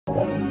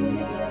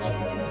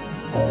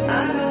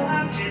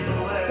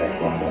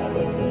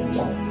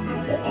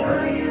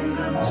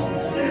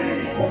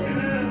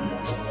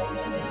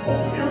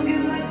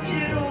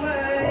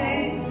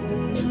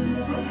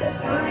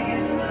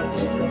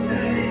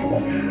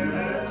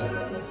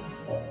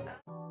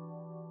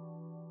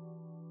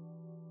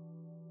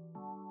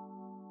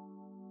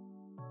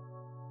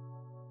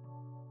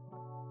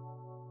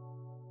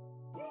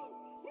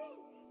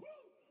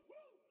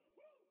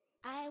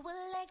I would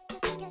like to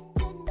get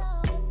to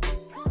know if I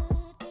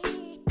could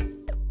be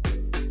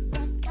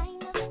the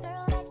kind of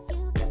girl that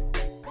you could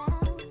get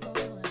down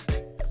for.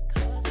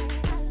 'Cause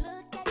when I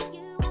look at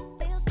you, I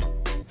feel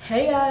something.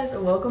 Hey guys,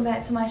 welcome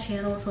back to my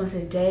channel. So in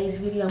today's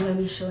video, I'm going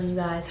to be showing you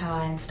guys how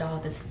I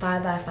installed this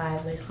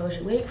 5x5 lace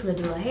closure wig from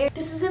Nadula hair.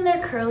 This is in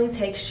their curly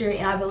texture,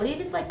 and I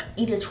believe it's like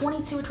either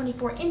 22 or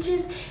 24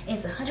 inches, and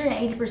it's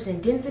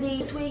 180% density.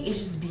 This wig is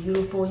just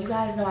beautiful. You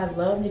guys know I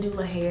love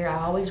Nadula hair.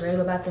 I always rave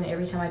about them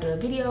every time I do a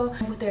video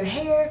with their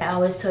hair. I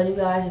always tell you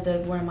guys that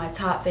they're one of my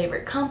top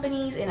favorite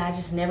companies, and I've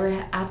just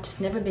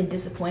never been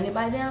disappointed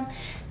by them.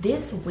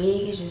 This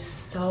wig is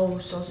just so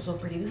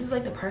pretty. This is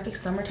like the perfect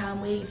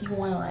summertime wig if you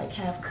want to like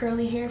have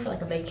curly hair for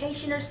like a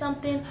vacation or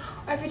something,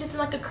 or if you're just in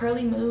like a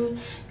curly mood,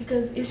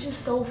 because it's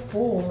just so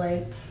full.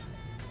 Like,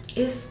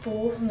 it's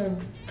full from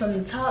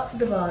the top to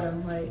the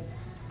bottom. Like,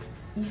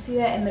 you see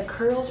that? And the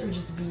curls are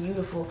just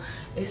beautiful.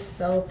 It's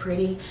so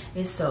pretty.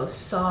 It's so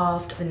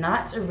soft. The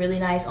knots are really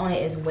nice on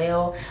it as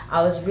well.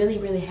 I was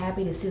really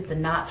happy to see that the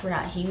knots were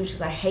not huge,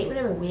 because I hate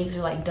whenever wigs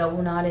are like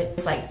double knotted.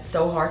 It's like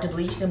so hard to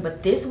bleach them,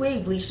 but this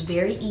wig bleached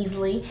very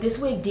easily. This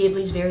wig did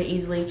bleach very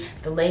easily.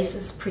 The lace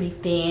was pretty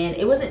thin.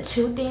 It wasn't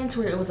too thin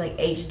to where it was like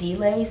HD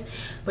lace,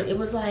 but it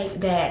was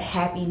like that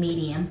happy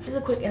medium. This is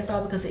a quick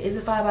install because it is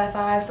a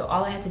 5x5, so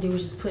all I had to do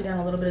was just put down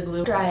a little bit of glue.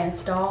 After I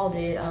installed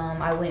it,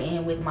 I went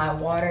in with my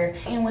water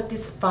and with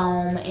this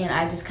foam, and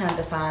I just kind of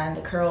defined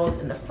the curls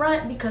in the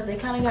front because they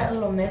kind of got a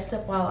little messed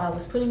up while I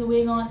was putting the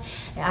wig on,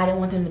 and I didn't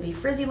want them to be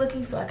frizzy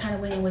looking, so I kind of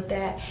went in with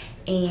that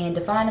and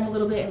defined them a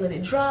little bit and let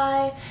it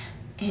dry.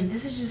 And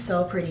this is just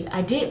so pretty.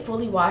 I did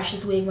fully wash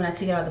this wig when I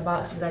took it out of the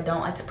box, because I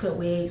don't like to put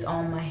wigs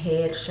on my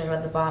head straight out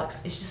of the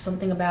box. It's just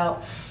something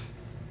about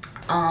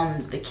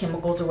the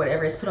chemicals or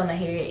whatever is put on the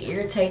hair. It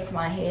irritates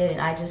my head,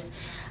 and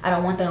I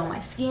don't want that on my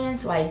skin,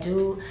 so I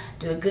do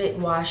a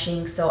good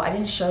washing. So I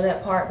didn't show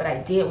that part, but I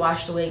did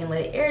wash the wig and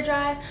let it air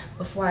dry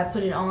before I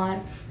put it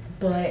on.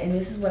 And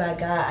this is what I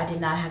got. I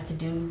did not have to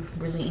do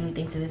really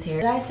anything to this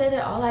hair. Did I say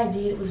that all I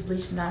did was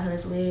bleach the knots on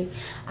this wig?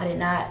 I did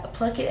not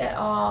pluck it at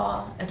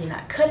all. I did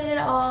not cut it at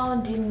all.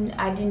 I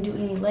didn't do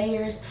any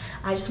layers.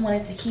 I just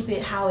wanted to keep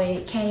it how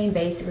it came,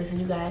 basically, so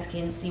you guys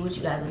can see what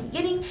you guys will be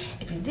getting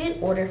if you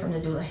did order from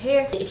Nadula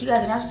hair. If you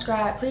guys are not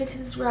subscribed, please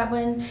hit the subscribe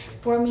button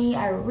for me.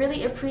 I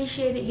really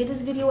appreciate it. Give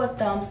this video a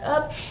thumbs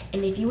up.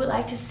 And if you would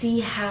like to see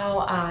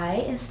how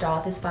I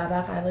installed this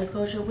 5x5 lace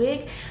closure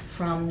wig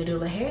from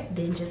Nadula hair,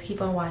 then just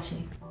keep on watching.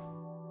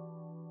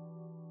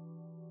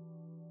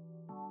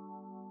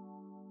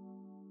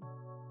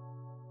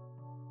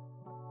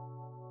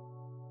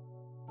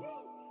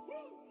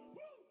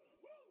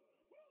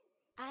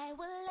 I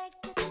would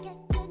like to get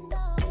to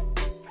know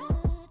if I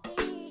could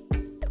be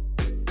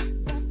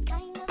the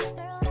kind of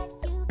girl that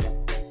you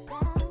could get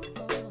down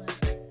for.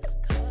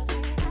 'Cause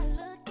when I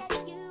look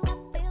at you, I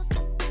feel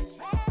something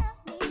tell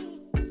me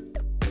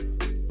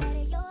that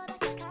you're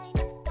the kind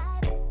of guy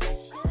that I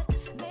should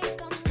make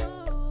a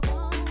move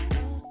on.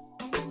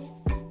 And if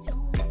I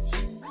don't let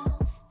you know,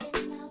 then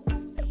I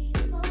won't be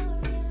for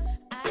real.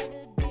 I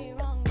could be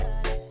wrong, but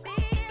I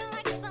feel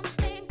like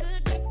something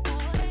could be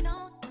going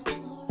on. The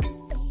more I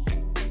see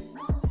it,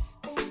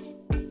 then it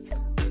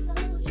becomes so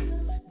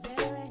true.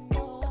 There ain't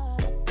no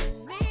other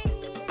for me,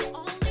 it's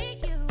only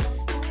you.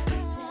 Be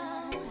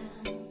down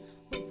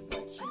with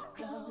what you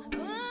go.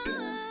 I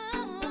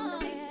wanna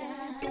be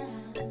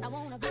down. I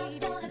wanna be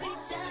down. I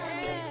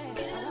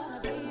wanna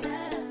be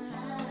down.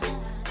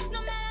 No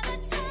matter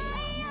the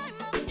time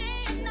of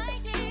day and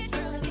night, it's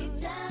gonna be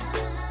down.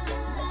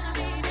 Wanna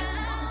be down.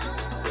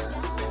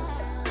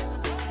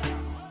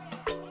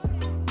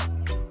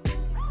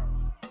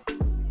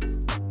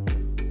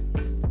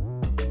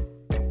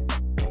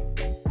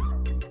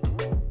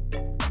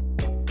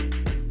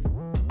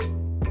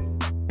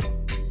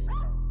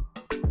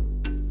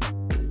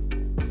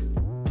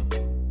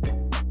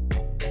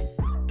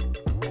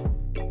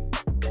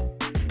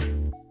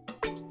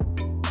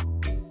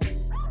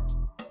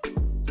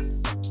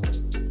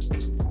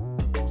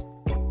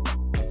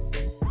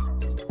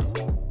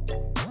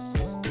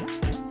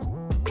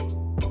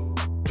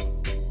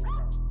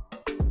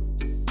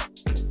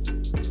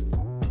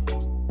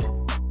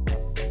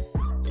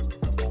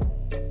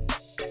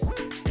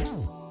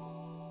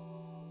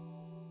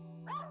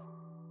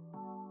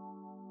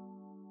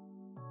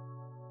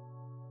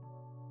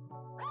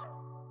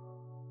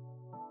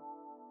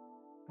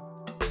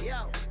 Yo,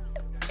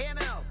 hear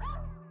me now.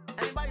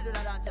 Anybody do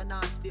that dance and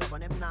nasty up,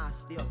 and them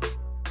nasty up.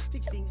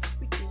 Fix things,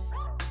 quick things,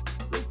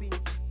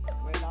 loopings.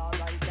 Well,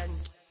 alright then.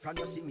 From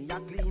you see me a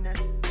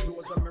cleanest.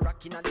 Clothes when me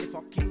rocking at the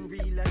fucking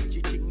realest.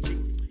 Ching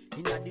ching.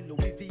 Inna the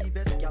Louis V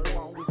vest, girl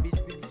want with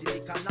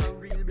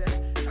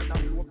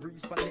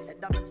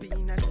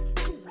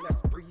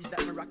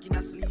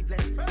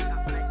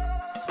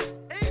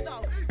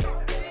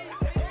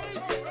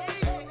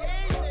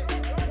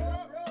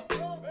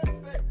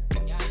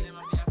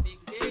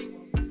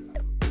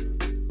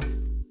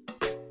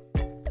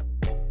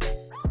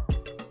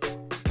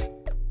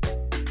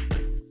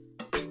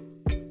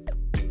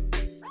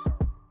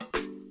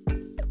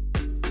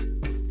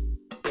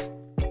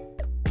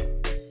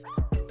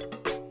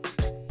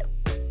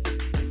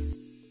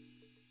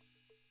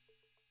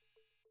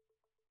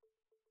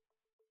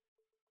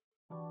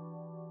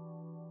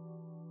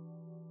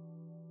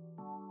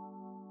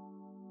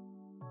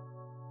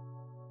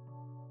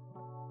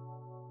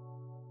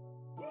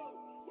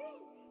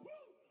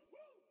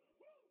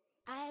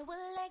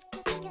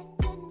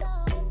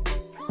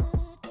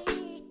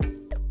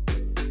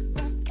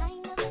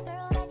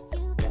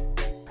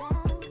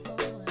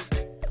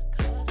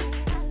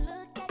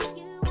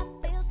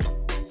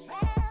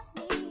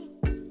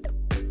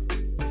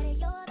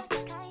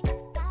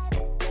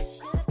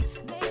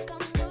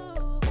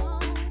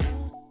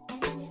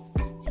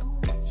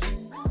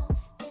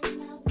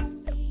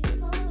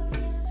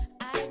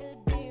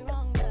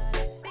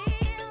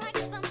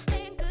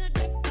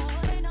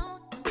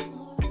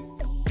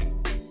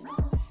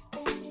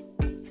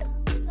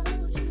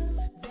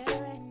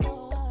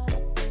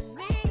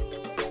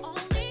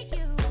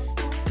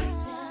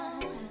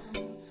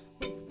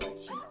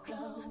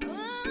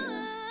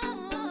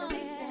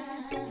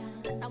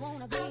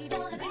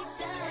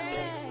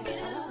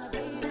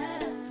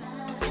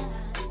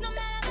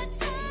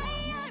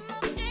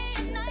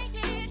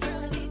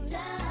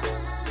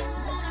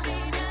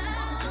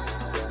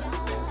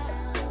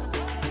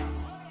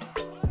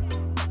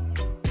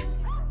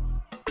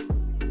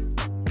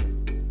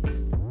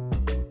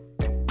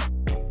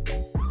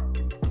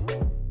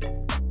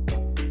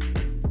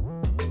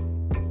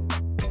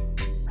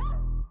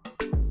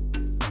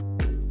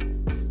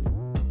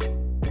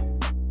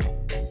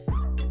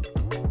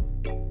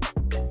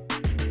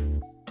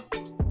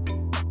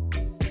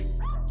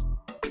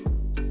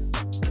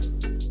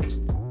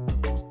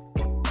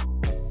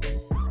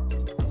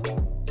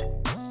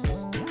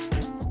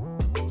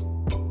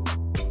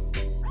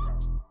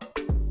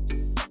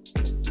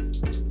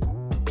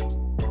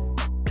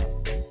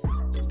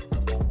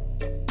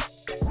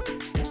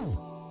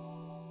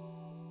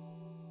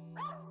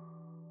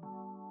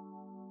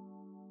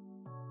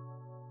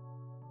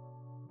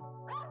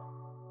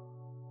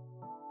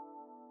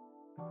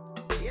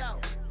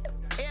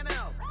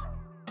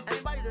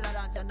Anybody do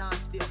that dance and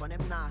nasty up and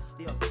them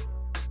nasty up.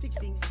 Fix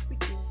things,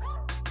 quick things,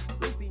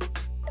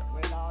 loopings.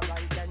 Well,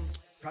 alright then.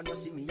 From you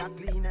see me a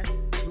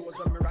cleanest. Those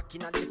when me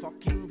rocking at the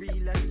fucking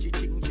realest. Ching.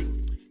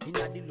 In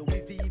a the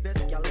Louis V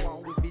vest. Girl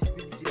want with his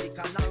squeeze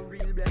silicon and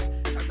real bless.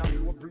 Turn a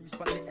low breeze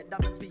for the head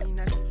of my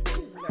penis.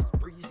 Coolest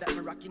breeze that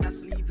me rocking a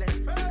sleeveless.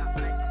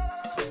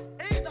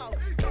 Ease out.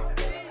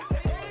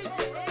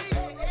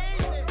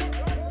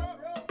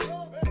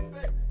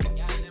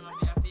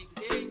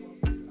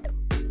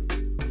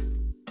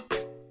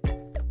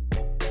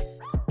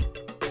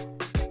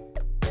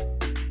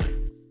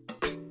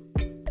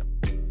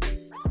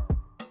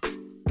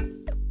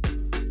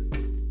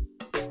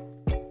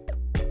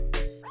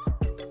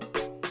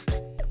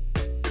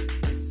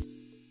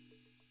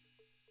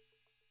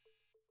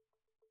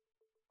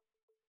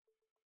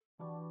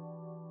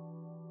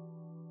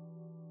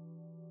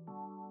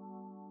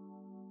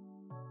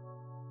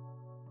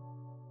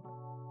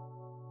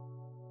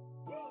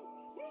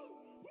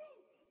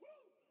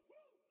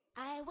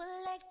 I would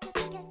like to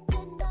get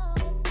to know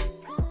if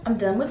you could. I'm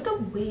done with the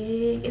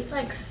wig. It's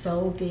like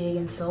so big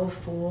and so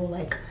full.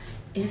 Like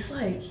it's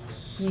like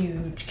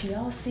huge. Can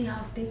y'all see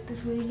how thick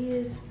this wig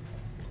is?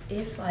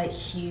 It's like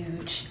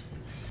huge.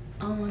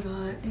 Oh my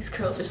god, these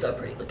curls are so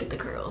pretty. Look at the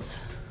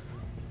curls.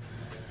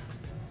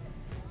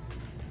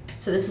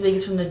 So this wig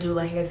is from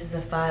Nadula hair. This is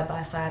a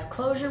 5x5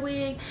 closure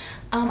wig.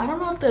 I don't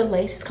know if the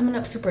lace is coming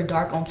up super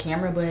dark on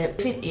camera, but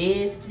if it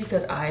is, it's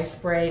because I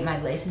sprayed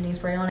my lace and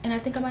spray on it. And I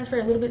think I might spray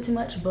a little bit too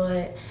much,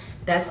 but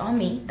that's on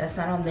me. That's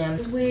not on them.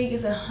 This wig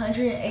is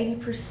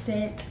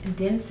 180%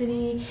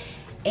 density.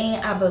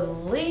 And I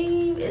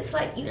believe it's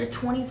like either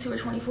 22 or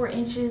 24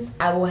 inches.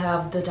 I will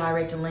have the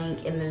direct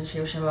link in the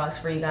description box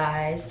for you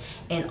guys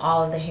and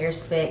all of the hair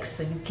specs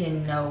so you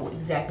can know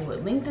exactly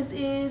what length this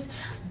is.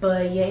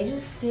 But yeah, it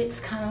just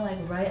sits kind of like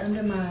right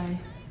under my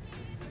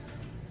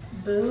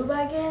boob,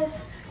 I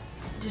guess.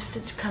 Just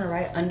sits kind of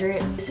right under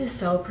it. This is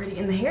so pretty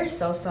and the hair is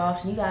so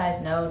soft. You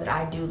guys know that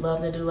I do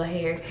love Nadula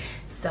hair,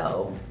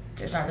 so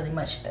there's not really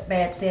much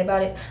bad to say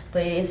about it,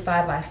 but it is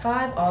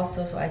 5x5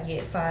 also, so I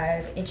get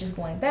 5 inches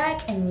going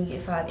back and you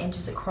get 5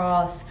 inches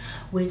across,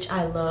 which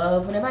I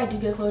love. Whenever I do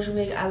get a closure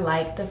wig, I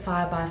like the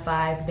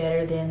 5x5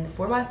 better than the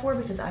 4x4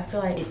 because I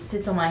feel like it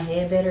sits on my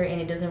head better and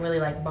it doesn't really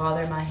like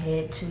bother my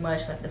head too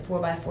much like the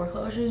 4x4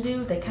 closures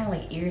do. They kind of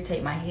like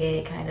irritate my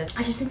head kind of.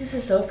 I just think this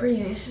is so pretty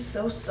and it's just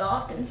so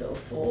soft and so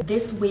full.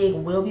 This wig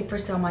will be for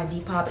sale on my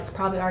Depop. It's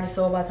probably already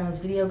sold by the time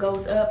this video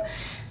goes up,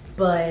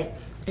 but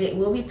it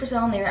will be for sale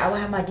on there. I will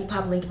have my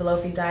Depop linked below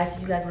for you guys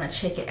if you guys want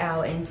to check it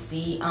out and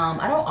see.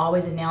 I don't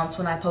always announce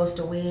when I post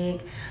a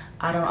wig.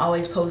 I don't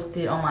always post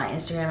it on my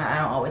Instagram. I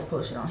don't always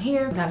post it on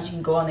here. Sometimes you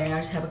can go on there and I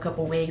just have a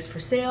couple wigs for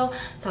sale.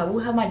 So I will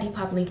have my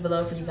Depop linked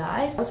below for you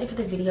guys. That's it for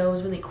the video. It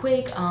was really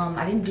quick.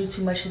 I didn't do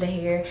too much to the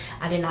hair.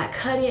 I did not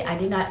cut it. I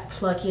did not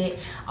pluck it.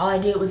 All I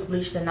did was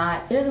bleach the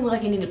knots. It doesn't look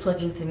like it needed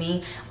plucking to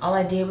me. All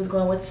I did was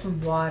go in with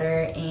some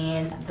water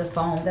and the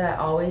foam that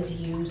I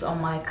always use on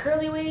my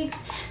curly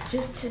wigs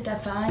just to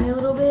define it a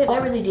little bit. All I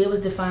really did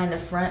was define the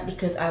front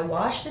because I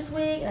washed this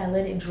wig and I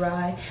let it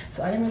dry.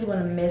 So I didn't really want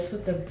to mess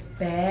with the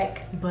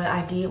back, but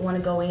I did want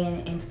to go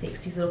in and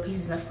fix these little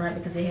pieces in the front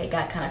because they had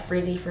got kind of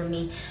frizzy from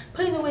me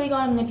putting the wig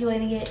on and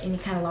manipulating it, and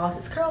it kind of lost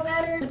its curl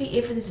pattern. That'll be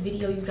it for this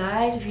video, you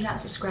guys. If you're not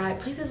subscribed,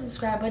 please hit the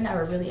subscribe button. I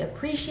would really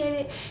appreciate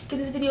it. Give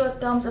this video a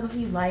thumbs up if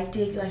you liked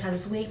it, if you like how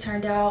this wig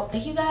turned out.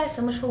 Thank you guys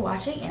so much for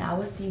watching, and I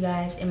will see you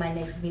guys in my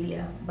next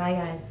video. Bye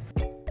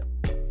guys.